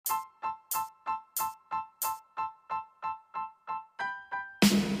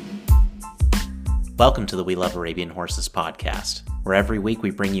Welcome to the We Love Arabian Horses podcast, where every week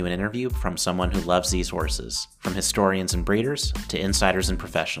we bring you an interview from someone who loves these horses, from historians and breeders to insiders and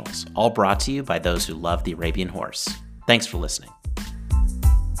professionals, all brought to you by those who love the Arabian horse. Thanks for listening.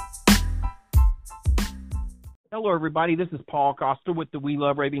 Hello, everybody. This is Paul Costa with the We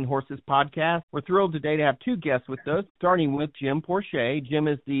Love Arabian Horses podcast. We're thrilled today to have two guests with us, starting with Jim Porcher. Jim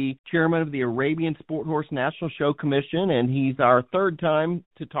is the chairman of the Arabian Sport Horse National Show Commission, and he's our third time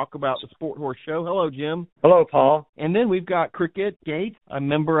to talk about the Sport Horse Show. Hello, Jim. Hello, Paul. And then we've got Cricket Gates, a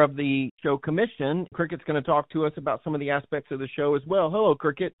member of the show commission. Cricket's going to talk to us about some of the aspects of the show as well. Hello,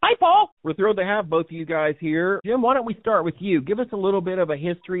 Cricket. Hi, Paul. We're thrilled to have both of you guys here. Jim, why don't we start with you? Give us a little bit of a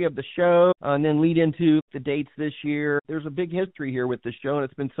history of the show and then lead into the dates this year. There's a big history here with the show, and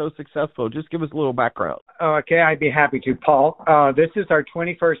it's been so successful. Just give us a little background. Okay, I'd be happy to, Paul. This is our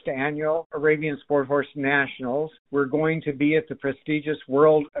 21st annual Arabian Sport Horse Nationals. We're going to be at the prestigious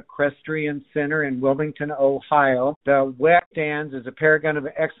World Equestrian Center in Wilmington, Ohio. The WEC stands as a paragon of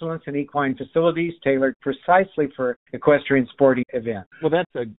excellence in equine facilities tailored precisely for equestrian sporting events. Well,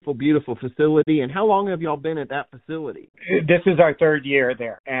 that's a beautiful facility. And how long have y'all been at that facility? This is our third year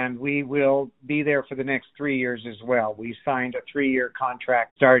there, and we will be there for the next 3 years as well. We signed a 3-year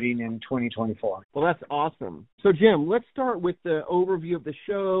contract starting in 2024. Well, that's awesome. So, Jim, let's start with the overview of the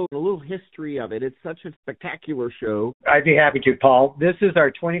show, a little history of it. It's such a spectacular show. I'd be happy to, Paul. This is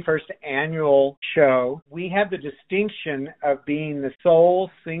our 21st annual show. We have the distinction of being the sole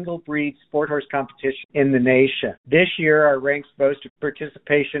single-breed sport horse competition in the nation. This year, our ranks boast a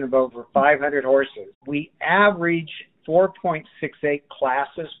participation of over 500 horses. We average 4.68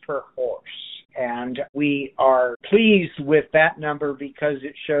 classes per horse. And we are pleased with that number because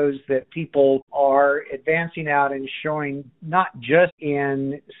it shows that people are advancing out and showing not just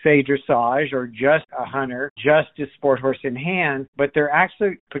in, say, dressage or just a hunter, just a sport horse in hand, but they're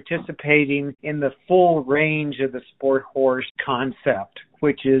actually participating in the full range of the sport horse concept,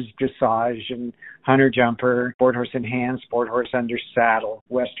 which is dressage and hunter jumper, sport horse in hand, sport horse under saddle,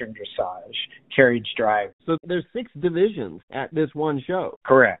 western dressage, carriage drive. So there's 6 divisions at this one show.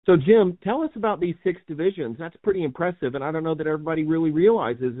 Correct. So, Jim, tell us about these 6 divisions. That's pretty impressive, and I don't know that everybody really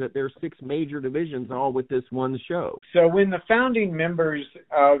realizes that there's 6 major divisions all with this one show. So when the founding members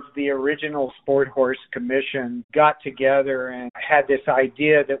of the original Sport Horse Commission got together and had this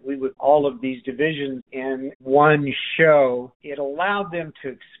idea that we would all of these divisions in one show, it allowed them to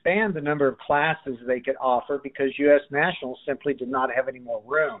expand the number of classes they could offer because U.S. Nationals simply did not have any more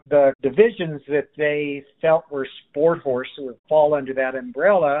room. The divisions that they felt were sport horse who would fall under that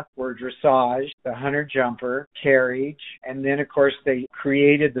umbrella were dressage, the hunter jumper, carriage, and then, of course, they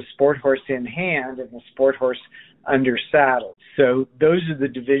created the sport horse in hand and the sport horse under saddle. So those are the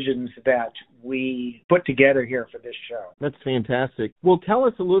divisions that we put together here for this show. That's fantastic. Well, tell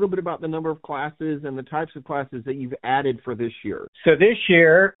us a little bit about the number of classes and the types of classes that you've added for this year. So this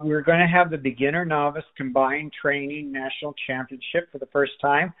year, we're going to have the beginner novice combined training national championship for the first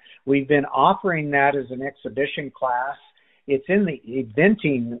time. We've been offering that as an exhibition class. It's in the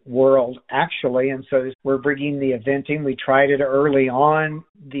eventing world, actually, and so we're bringing the eventing. We tried it early on.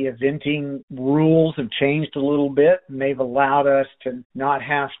 The eventing rules have changed a little bit, and they've allowed us to not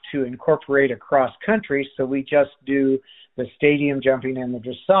have to incorporate across country, so we just do the stadium jumping and the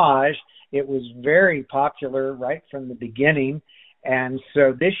dressage. It was very popular right from the beginning, and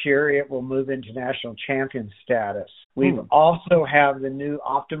so this year it will move into national champion status. We also have the new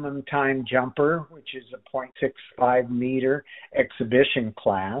optimum time jumper, which is a 0.65 meter exhibition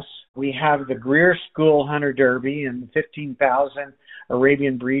class. We have the Greer School Hunter Derby and the 15,000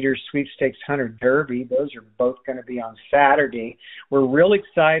 Arabian Breeders Sweepstakes Hunter Derby. Those are both going to be on Saturday. We're real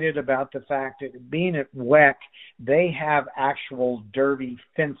excited about the fact that being at WEC, they have actual derby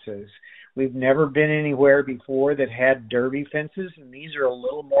fences. We've never been anywhere before that had derby fences, and these are a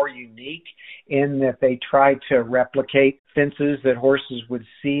little more unique in that they try to replicate fences that horses would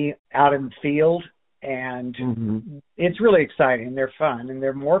see out in the field, and it's really exciting. They're fun, and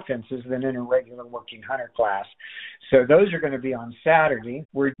they're more fences than in a regular working hunter class. So those are going to be on Saturday.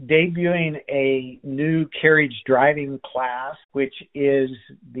 We're debuting a new carriage driving class, which is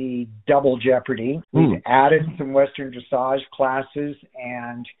the double jeopardy. We've added some Western dressage classes,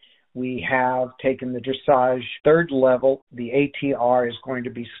 and we have taken the dressage third level. The ATR is going to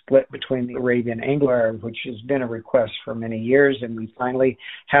be split between the Arabian Angler, which has been a request for many years, and we finally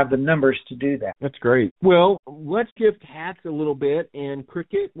have the numbers to do that. That's great. Well, let's gift hats a little bit. And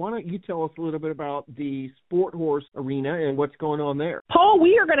Cricket, why don't you tell us a little bit about the sport horse arena and what's going on there? Paul,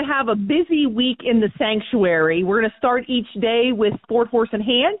 we are going to have a busy week in the sanctuary. We're going to start each day with sport horse in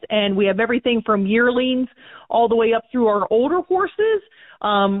hand, and we have everything from yearlings all the way up through our older horses.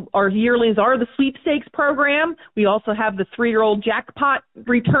 Our Our yearlings are the sweepstakes program. We also have the 3-year-old jackpot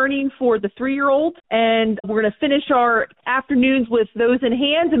returning for the 3-year-olds. And we're going to finish our afternoons with those in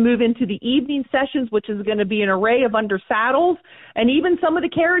hand and move into the evening sessions, which is going to be an array of under saddles. And even some of the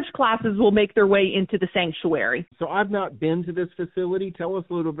carriage classes will make their way into the sanctuary. So I've not been to this facility. Tell us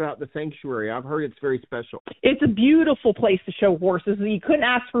a little about the sanctuary. I've heard it's very special. It's a beautiful place to show horses. You couldn't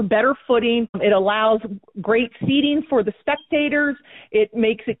ask for better footing. It allows great seating for the spectators. It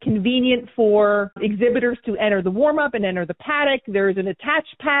makes it convenient for exhibitors to enter the warm-up and enter the paddock. There's an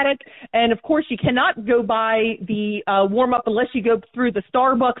attached paddock. And, of course, you cannot go by the warm-up unless you go through the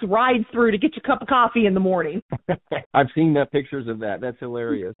Starbucks ride-through to get your cup of coffee in the morning. I've seen pictures of that. That's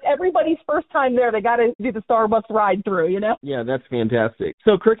hilarious. Everybody's first time there, they got to do the Starbucks ride-through, you know? Yeah, that's fantastic.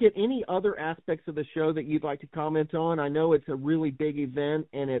 So, Cricket, any other aspects of the show that you'd like to comment on? I know it's a really big event,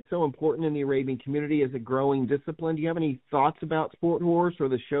 and it's so important in the Arabian community as a growing discipline. Do you have any thoughts about Sport Horse or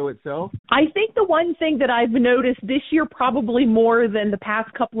the show itself? I think the one thing that I've noticed this year, probably more than the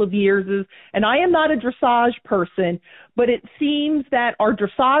past couple of years, is, and I am not a dressage person, but it seems that our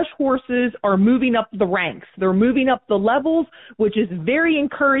dressage horses are moving up the ranks. They're moving up the levels, which is very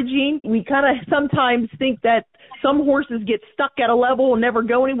encouraging. We kind of sometimes think that some horses get stuck at a level and never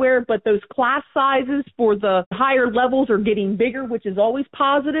go anywhere, but those class sizes for the higher levels are getting bigger, which is always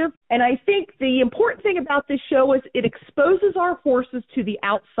positive. And I think the important thing about this show is it exposes our horses to the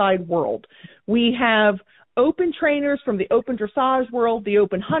outside world. We have open trainers from the open dressage world, the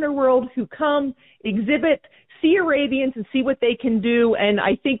open hunter world, who come, exhibit, see Arabians and see what they can do, and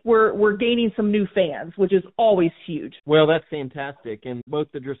I think we're gaining some new fans, which is always huge. Well, that's fantastic, and both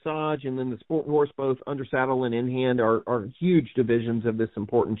the dressage and then the sport horse, both under saddle and in hand, are huge divisions of this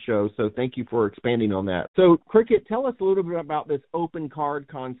important show, so thank you for expanding on that. So, Cricket, tell us a little bit about this open card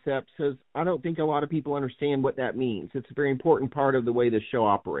concept, because I don't think a lot of people understand what that means. It's a very important part of the way this show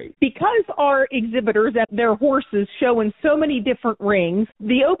operates. Because our exhibitors and their horses show in so many different rings,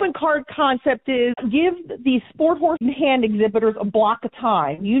 the open card concept is give these sport horse and hand exhibitors a block of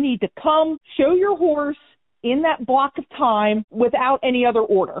time. You need to come, show your horse in that block of time without any other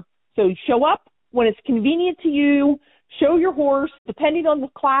order. So you show up when it's convenient to you, show your horse. Depending on the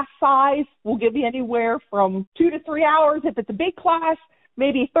class size, we'll give you anywhere from 2 to 3 hours if it's a big class,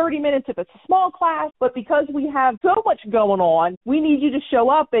 maybe 30 minutes if it's a small class. But because we have so much going on, we need you to show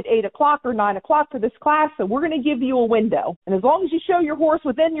up at 8 o'clock or 9 o'clock for this class, so we're going to give you a window. And as long as you show your horse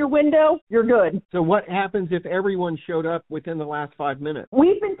within your window, you're good. So what happens if everyone showed up within the last 5 minutes?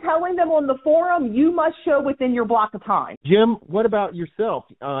 We've been telling them on the forum, you must show within your block of time. Jim, what about yourself?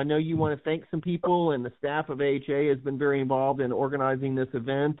 I know you want to thank some people, and the staff of AHA has been very involved in organizing this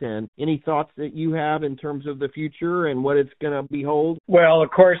event. And any thoughts that you have in terms of the future and what it's going to behold? Well, of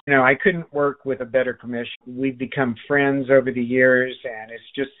course, I couldn't work with a better commission. We've become friends over the years, and it's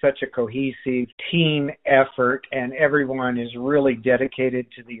just such a cohesive team effort, and everyone is really dedicated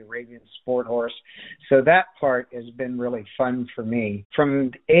to the Arabian sport horse. So that part has been really fun for me.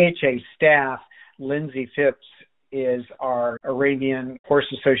 From AHA staff, Lindsay Phipps is our Arabian Horse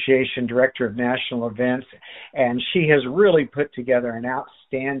Association Director of National Events, and she has really put together an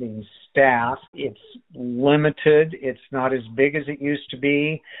outstanding staff. It's limited. It's not as big as it used to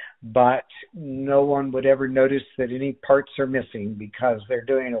be, but no one would ever notice that any parts are missing because they're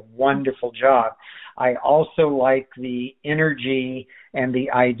doing a wonderful job. I also like the energy and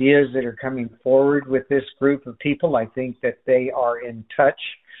the ideas that are coming forward with this group of people. I think that they are in touch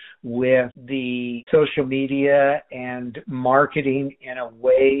with the social media and marketing in a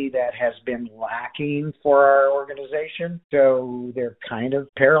way that has been lacking for our organization. So they're kind of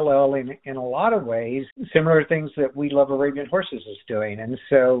parallel in a lot of ways, similar things that We Love Arabian Horses is doing. And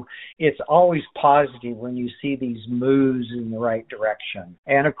so it's always positive when you see these moves in the right direction.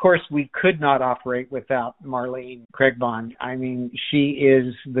 And of course, we could not operate without Marlene Craigbon. I mean, she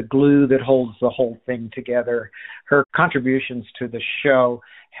is the glue that holds the whole thing together. Her contributions to the show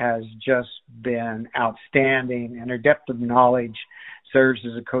has just been outstanding, and her depth of knowledge serves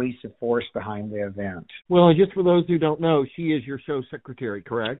as a cohesive force behind the event. Well, just for those who don't know, she is your show secretary,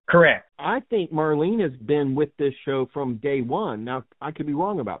 correct? Correct. I think Marlene has been with this show from day one. Now, I could be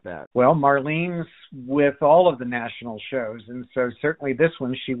wrong about that. Well, Marlene's with all of the national shows, and so certainly this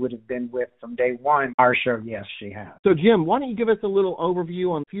one she would have been with from day one. Our show, yes, she has. So, Jim, why don't you give us a little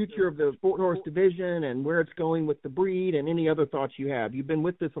overview on the future of the Sport Horse division and where it's going with the breed and any other thoughts you have? You've been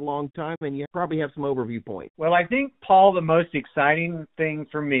with this a long time, and you probably have some overview points. Well, I think, Paul, the most exciting thing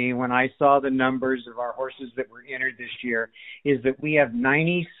for me when I saw the numbers of our horses that were entered this year is that we have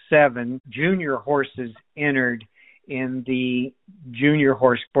 97 junior horses entered in the junior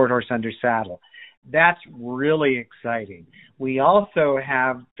horse sport horse under saddle. That's really exciting. We also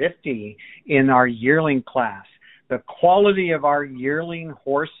have 50 in our yearling class. The quality of our yearling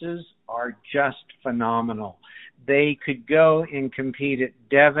horses are just phenomenal. They could go and compete at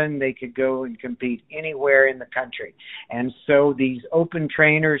Devon. They could go and compete anywhere in the country. And so these open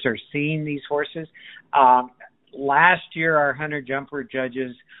trainers are seeing these horses. Last year, our hunter jumper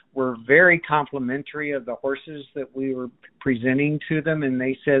judges were very complimentary of the horses that we were presenting to them, and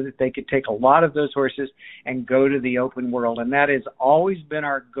they said that they could take a lot of those horses and go to the open world. And that has always been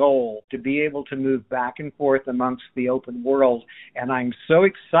our goal, to be able to move back and forth amongst the open world. And I'm so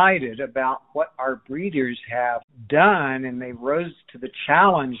excited about what our breeders have done, and they rose to the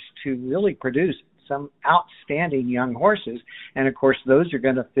challenge to really produce some outstanding young horses. And of course, those are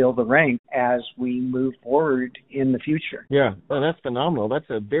going to fill the rank as we move forward in the future. Yeah, that's phenomenal. That's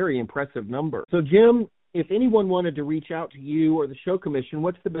a very impressive number. So, Jim, if anyone wanted to reach out to you or the show commission,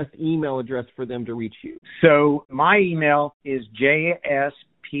 what's the best email address for them to reach you? So my email is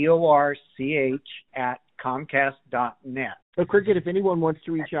jsporch@comcast.net. So, Cricket, if anyone wants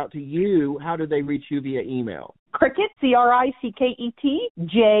to reach out to you, how do they reach you via email? Cricket, CRICKET,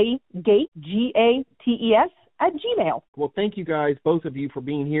 JGATES, @gmail. Well, thank you guys, both of you, for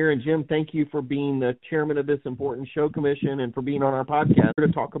being here. And Jim, thank you for being the chairman of this important show commission and for being on our podcast to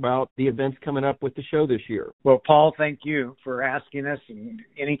talk about the events coming up with the show this year. Well, Paul, thank you for asking us. And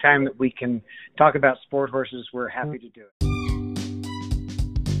anytime that we can talk about sport horses, we're happy to do it.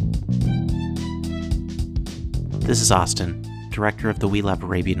 This is Austin, director of the We Love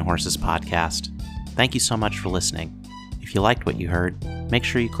Arabian Horses podcast. Thank you so much for listening. If you liked what you heard, make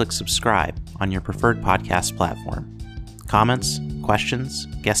sure you click subscribe on your preferred podcast platform. Comments, questions,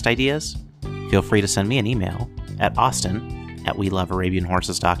 guest ideas? Feel free to send me an email at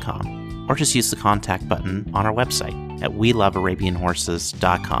austin@welovearabianhorses.com or just use the contact button on our website at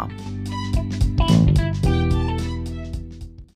welovearabianhorses.com.